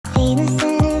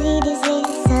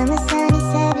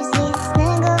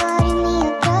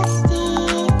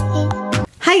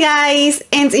Hi guys,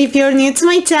 and if you're new to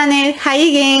my channel, hi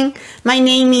again. My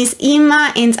name is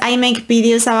Ima and I make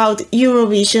videos about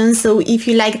Eurovision, so if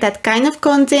you like that kind of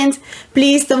content,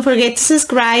 please don't forget to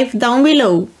subscribe down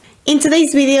below. In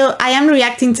today's video, I am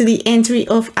reacting to the entry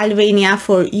of Albania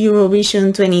for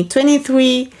Eurovision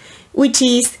 2023, which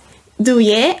is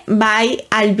Duje by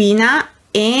Albina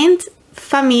and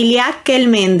Familja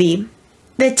Kelmendi.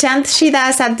 The chant she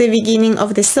does at the beginning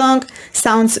of the song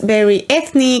sounds very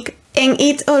ethnic, and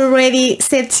it already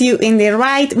sets you in the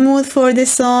right mood for the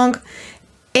song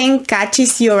and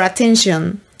catches your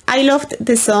attention. I loved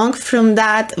the song from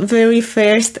that very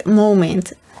first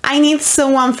moment. I need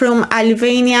someone from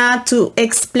Albania to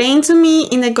explain to me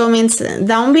in the comments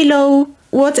down below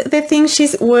what the thing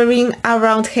she's wearing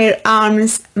around her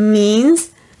arms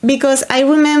means, because I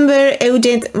remember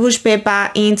Eugene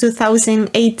Bushpepa in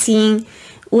 2018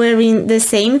 wearing the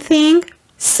same thing.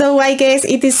 So I guess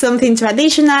it is something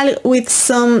traditional with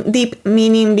some deep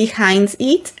meaning behind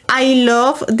it. I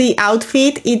love the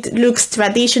outfit, it looks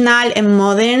traditional and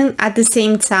modern at the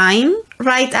same time.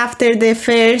 Right after the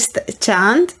first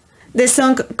chant, the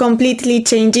song completely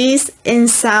changes and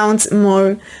sounds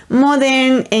more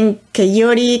modern and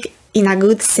chaotic in a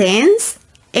good sense.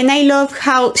 And I love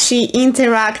how she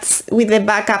interacts with the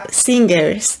backup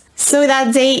singers, so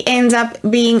that they end up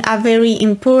being a very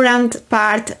important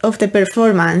part of the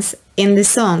performance in the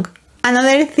song.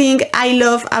 Another thing I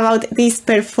love about this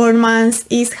performance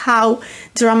is how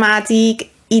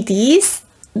dramatic it is.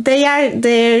 They are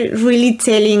there really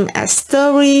telling a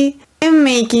story and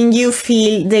making you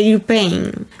feel their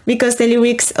pain, because the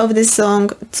lyrics of the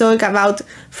song talk about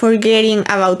forgetting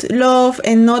about love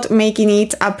and not making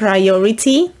it a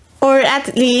priority. Or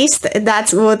at least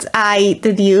that's what I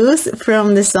deduce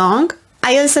from the song.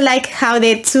 I also like how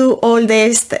the two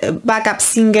oldest backup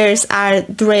singers are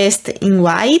dressed in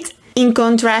white, in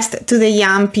contrast to the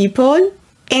young people.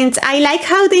 And I like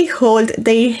how they hold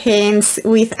their hands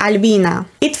with Albina.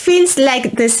 It feels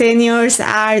like the seniors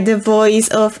are the voice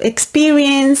of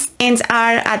experience and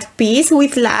are at peace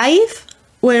with life,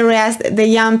 whereas the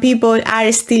young people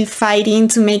are still fighting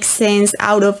to make sense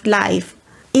out of life.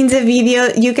 In the video,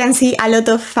 you can see a lot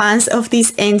of fans of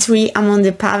this entry among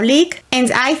the public,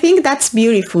 and I think that's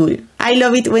beautiful. I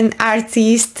love it when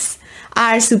artists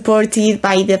are supported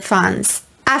by the fans.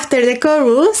 After the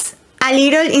chorus, a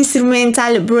little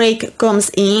instrumental break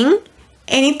comes in,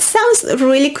 and it sounds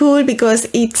really cool because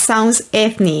it sounds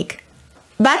ethnic.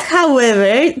 But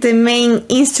however, the main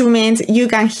instrument you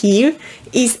can hear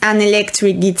is an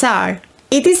electric guitar.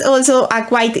 It is also a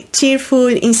quite cheerful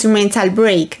instrumental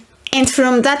break. And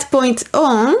from that point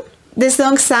on, the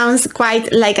song sounds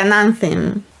quite like an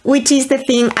anthem, which is the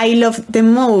thing I love the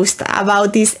most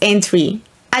about this entry.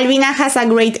 Albina has a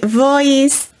great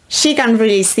voice, she can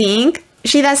really sing,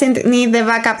 she doesn't need the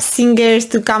backup singers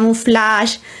to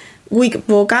camouflage weak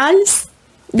vocals.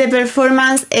 The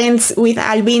performance ends with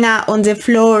Albina on the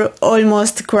floor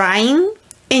almost crying,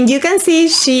 and you can see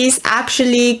she's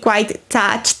actually quite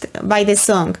touched by the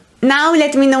song. Now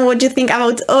let me know what you think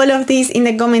about all of this in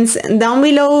the comments down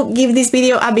below. Give this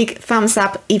video a big thumbs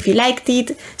up if you liked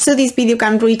it, so this video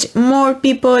can reach more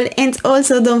people, and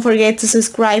also don't forget to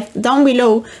subscribe down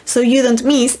below so you don't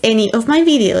miss any of my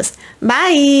videos.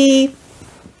 Bye!